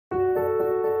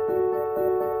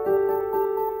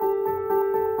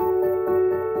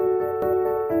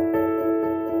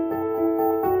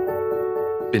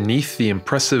Beneath the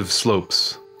impressive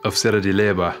slopes of Serra de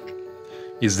Leyva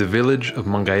is the village of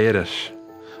Manguieras,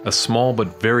 a small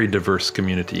but very diverse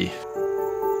community.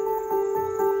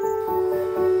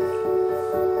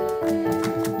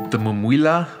 The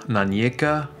Mumuila,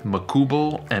 Nanyeka,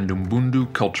 Makubo, and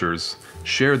Umbundu cultures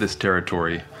share this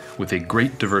territory with a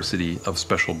great diversity of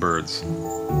special birds.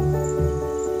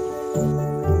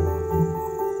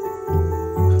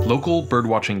 Local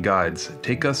birdwatching guides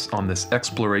take us on this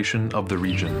exploration of the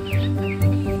region.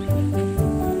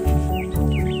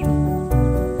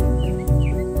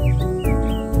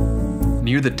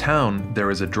 Near the town,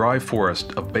 there is a dry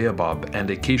forest of baobab and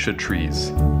acacia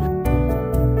trees.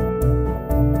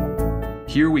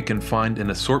 Here we can find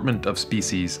an assortment of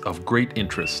species of great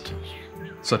interest,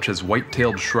 such as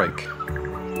white-tailed shrike,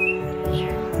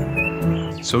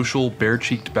 social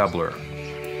bare-cheeked babbler,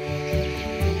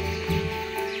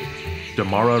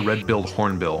 Damara red-billed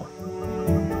hornbill,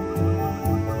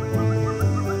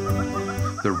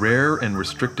 the rare and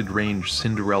restricted range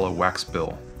Cinderella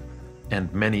waxbill,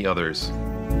 and many others.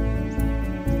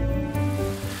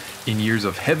 In years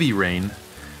of heavy rain,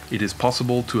 it is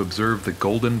possible to observe the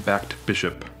golden-backed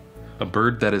bishop, a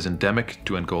bird that is endemic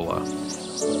to Angola.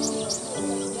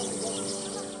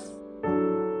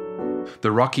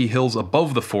 The rocky hills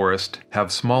above the forest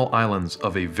have small islands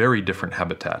of a very different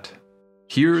habitat.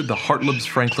 Here the Hartleb's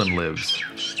francolin lives,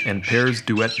 and pairs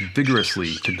duet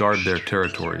vigorously to guard their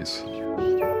territories.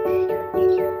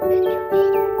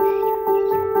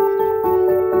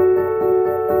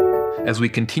 As we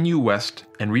continue west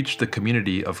and reach the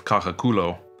community of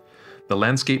Caraculo, the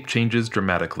landscape changes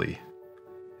dramatically.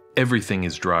 Everything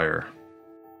is drier.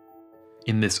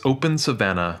 In this open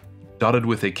savanna, dotted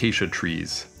with acacia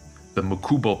trees, the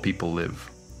Makubo people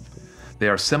live. They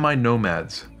are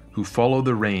semi-nomads who follow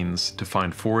the rains to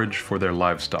find forage for their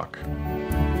livestock.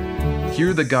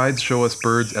 Here the guides show us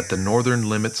birds at the northern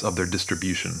limits of their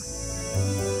distribution.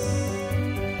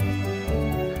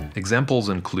 Examples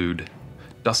include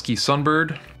dusky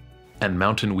sunbird and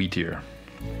mountain wheatear.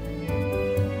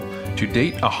 To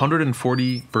date,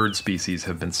 140 bird species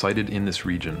have been sighted in this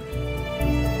region.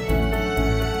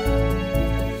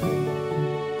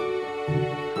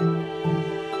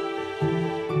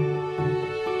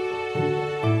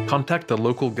 Contact the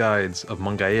local guides of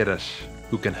Manguieras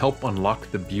who can help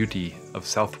unlock the beauty of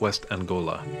southwest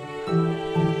Angola.